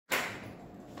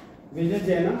Vijay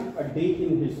Jena, a day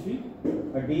in history,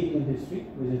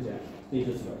 Vijay Jena. Stage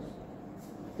is yours.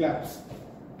 Claps.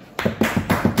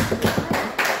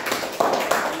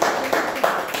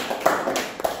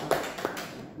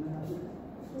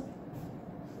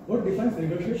 What defines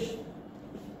leadership?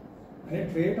 Any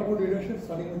trait about leadership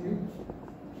starting with you?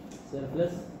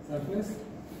 Selfless. Selfless.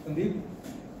 Sandeep?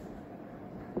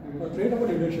 A trait about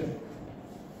leadership?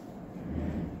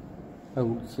 I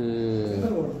would say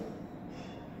Single word.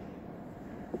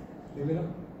 Devina?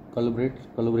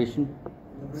 collaboration.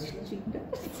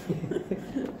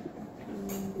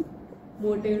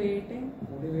 Motivating.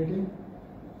 Motivating.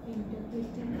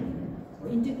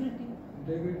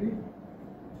 Integrity.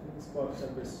 It's for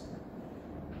service.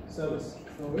 Service.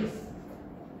 Service.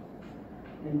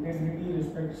 Integrity,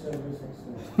 respect, service,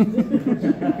 excellence.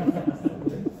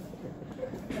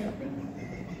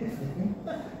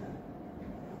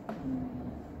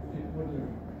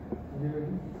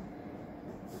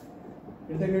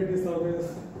 Integrity,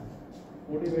 service,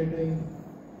 motivating,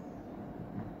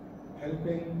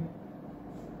 helping.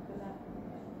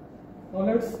 Now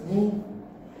let's move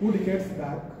 2 decades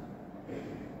back.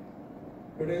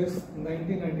 It is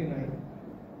 1999.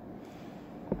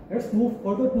 Let's move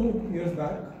further 2 years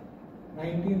back,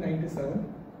 1997.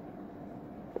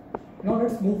 Now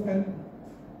let's move 10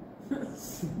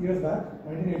 years back,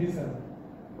 1987.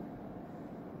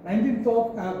 19th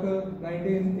of April,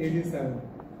 1987.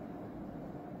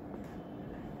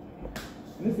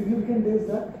 Any significant days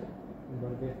that?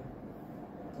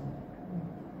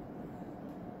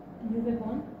 You were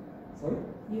born? Sorry?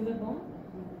 You were born?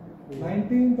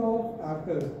 19th of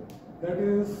April. That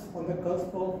is on the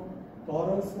cusp of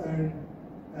Taurus and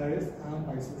Aries and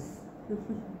Pisces. Sorry?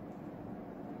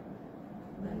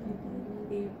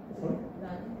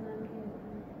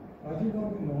 Rajiv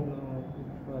Gandhi? No.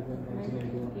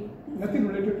 Nothing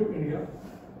related to India.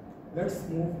 Let's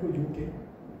move to UK.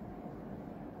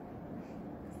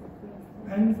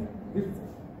 And with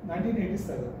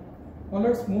 1987. Now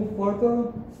let's move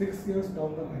further 6 years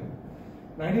down the line.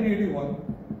 1981.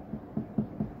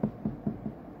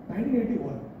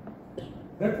 1981.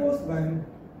 That was when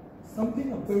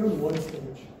something appeared on world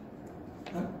stage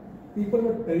and people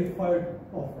were terrified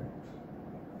of it.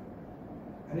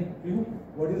 Any clue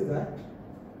what is that?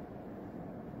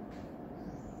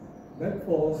 That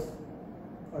was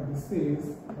a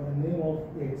disease by the name of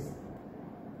AIDS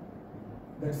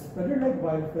that spread like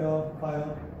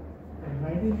wildfire from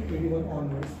 1981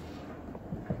 onwards,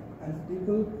 and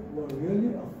people were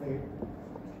really afraid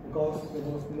because there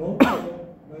was no cure,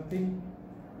 nothing,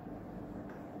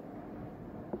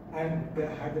 and they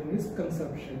had a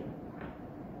misconception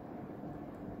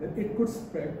that it could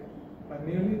spread by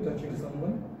merely touching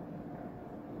someone.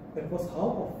 That was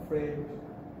how afraid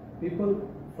people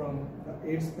from the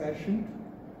AIDS patient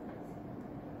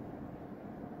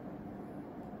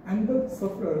and the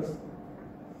sufferers,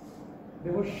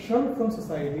 they were shunned from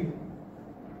society.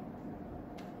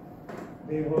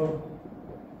 They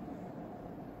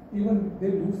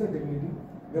lose their dignity.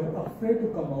 They were afraid to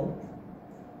come out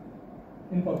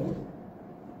in public.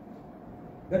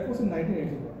 That was in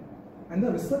 1981. And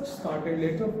the research started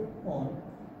later on.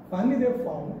 Finally, they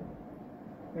found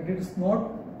that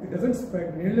it doesn't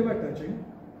spread merely by touching,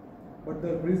 but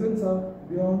the reasons are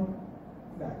beyond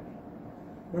that.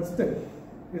 But still,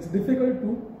 it's difficult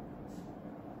to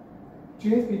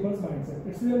change people's mindset.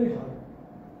 It's really hard.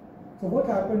 So what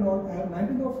happened on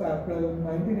 19th of April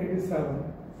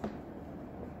 1987,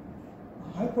 a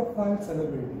high-profile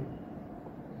celebrity,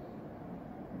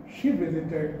 she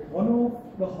visited one of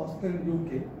the hospitals in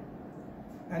UK,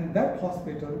 and that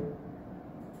hospital,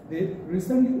 they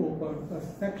recently opened a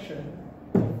section,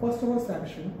 first ever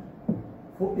section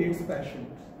for AIDS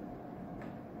patients.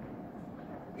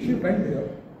 She went there,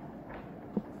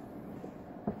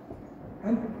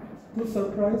 and to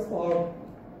surprise, or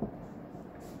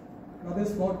now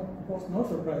this was not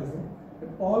surprising, that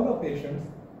all the patients,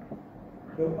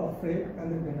 they were afraid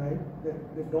and they denied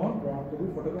that they don't want to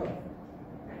be photographed.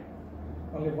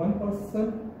 Only one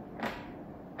person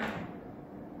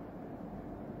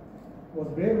was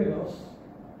brave enough,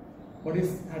 but he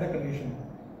had a condition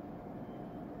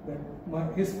that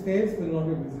his face will not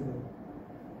be visible.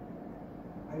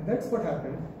 And that's what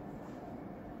happened.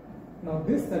 Now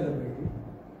this celebrity,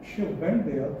 she went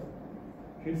there,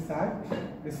 she sat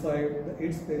beside the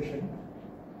AIDS patient,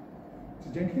 she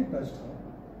gently touched her,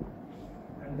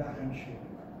 and the handshake.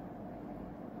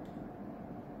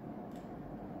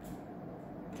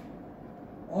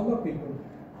 All the people,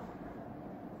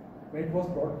 when it was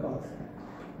broadcast,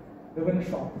 they were in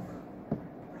shock.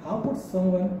 How could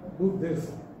someone do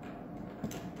this?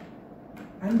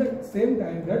 And at the same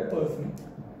time, that person,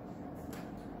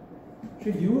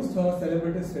 she used her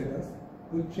celebrity status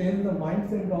to change the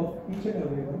mindset of each and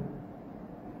everyone.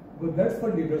 But that's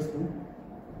what leaders do.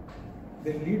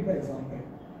 They lead by example.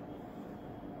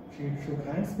 She shook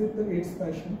hands with the AIDS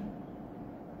patient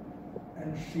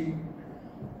and she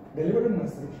delivered a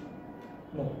message.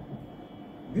 No,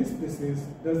 this disease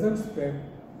doesn't spread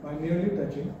by merely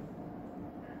touching.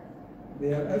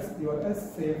 You are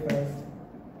as safe as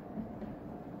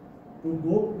to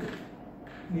go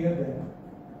near them.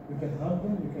 You can hug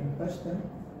them, you can touch them,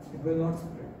 it will not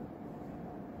spread.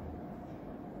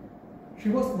 She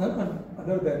was none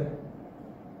other than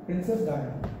Princess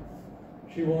Diana.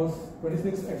 She was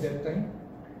 26 at that time,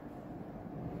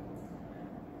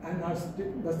 and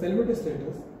the celebrity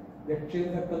status that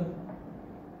changed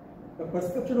the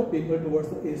perception of people towards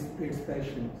the AIDS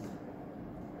patients.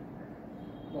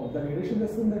 Now, the leadership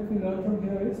lesson that we learn from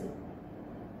here is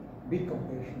be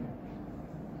compassionate.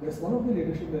 That's one of the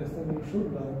leadership lessons you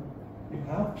should learn. You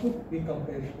have to be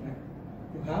compassionate.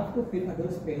 You have to feel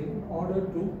others' pain in order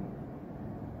to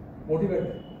motivate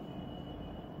them.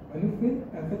 When you feel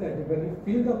empathetic, when you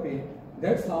feel the pain,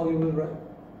 that's how you will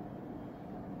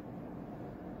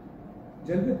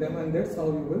gel with them, and that's how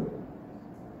you will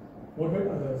motivate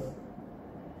others.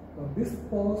 Now, this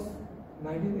was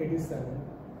 1987,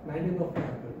 19th of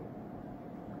April,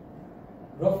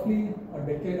 roughly a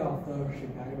decade after she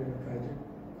died in a tragic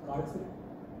car accident.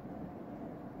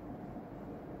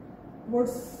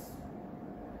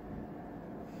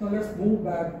 Now let's move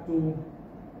back to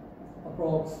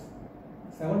approx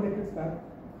 7 decades back,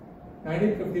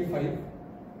 1955.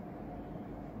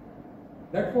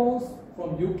 That was from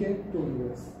UK to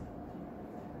US.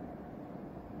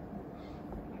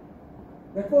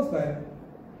 That was when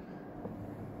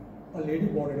a lady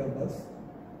boarded a bus.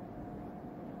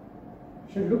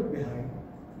 She looked behind.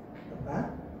 The back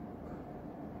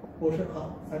portion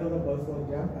side of the bus was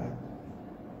jam-packed.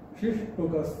 She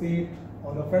took a seat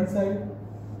on the front side,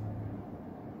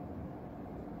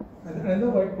 and another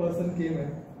white person came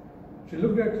in. She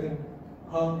looked at him,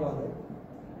 her brother,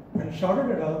 and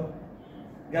shouted at her,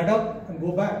 "Get up and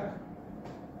go back."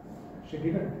 She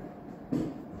didn't.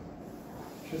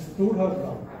 She stood her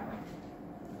ground.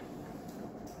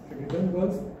 She didn't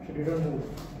budge, she didn't move.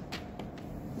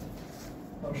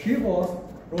 Now she was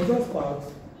Rosa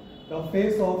Parks, the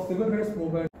face of civil rights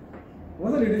movement.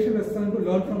 What was a leadership lesson to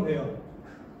learn from here?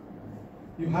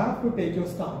 You have to take your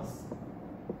stance.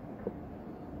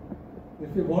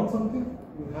 If you want something,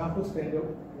 you have to stand your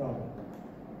ground.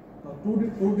 Now,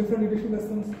 two different leadership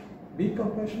lessons. Be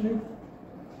compassionate,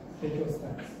 take your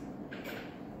stance.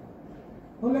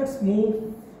 Now let's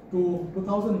move to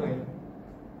 2009.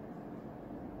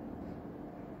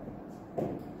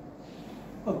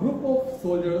 A group of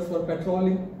soldiers were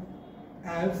patrolling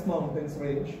Alps mountains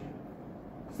range,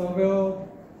 somewhere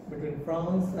between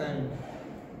France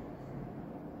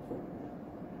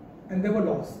and they were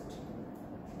lost.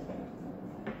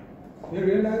 They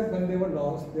realized when they were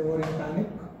lost, they were in panic.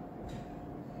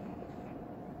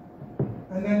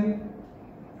 And then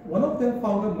one of them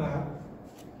found a map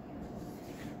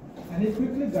and he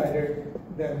quickly guided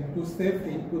them to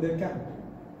safety to their camp.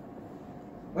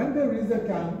 When they reached their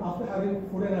camp, after having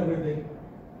food and everything,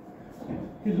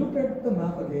 he looked at the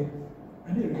map again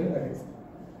and he realized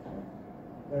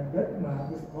that that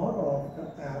map is not of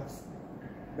the Alps,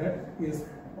 that is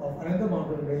of another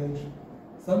mountain range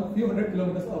some few hundred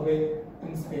kilometers away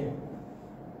in Spain.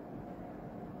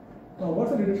 Now,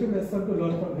 what's the leadership lesson to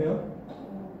learn from here?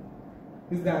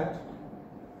 Is that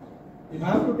you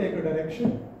have to take a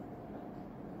direction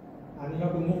and you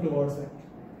have to move towards it.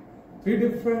 Three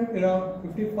different era,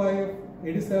 55,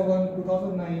 87,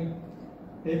 2009.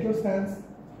 Take your stance,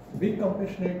 be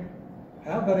compassionate,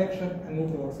 have direction and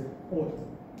move towards it. Both.